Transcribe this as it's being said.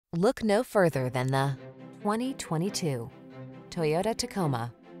Look no further than the 2022 Toyota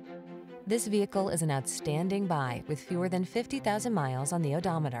Tacoma. This vehicle is an outstanding buy with fewer than 50,000 miles on the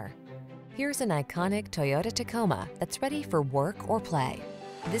odometer. Here's an iconic Toyota Tacoma that's ready for work or play.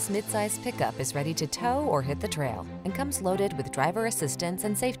 This midsize pickup is ready to tow or hit the trail and comes loaded with driver assistance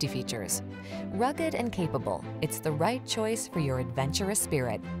and safety features. Rugged and capable, it's the right choice for your adventurous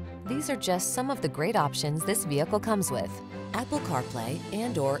spirit. These are just some of the great options this vehicle comes with: Apple CarPlay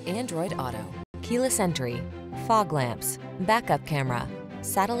and/or Android Auto, keyless entry, fog lamps, backup camera,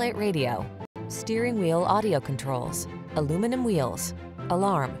 satellite radio, steering wheel audio controls, aluminum wheels,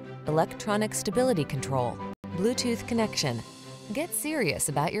 alarm, electronic stability control, Bluetooth connection. Get serious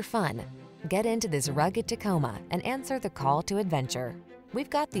about your fun. Get into this rugged Tacoma and answer the call to adventure. We've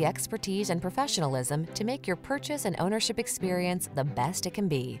got the expertise and professionalism to make your purchase and ownership experience the best it can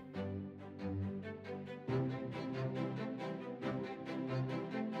be.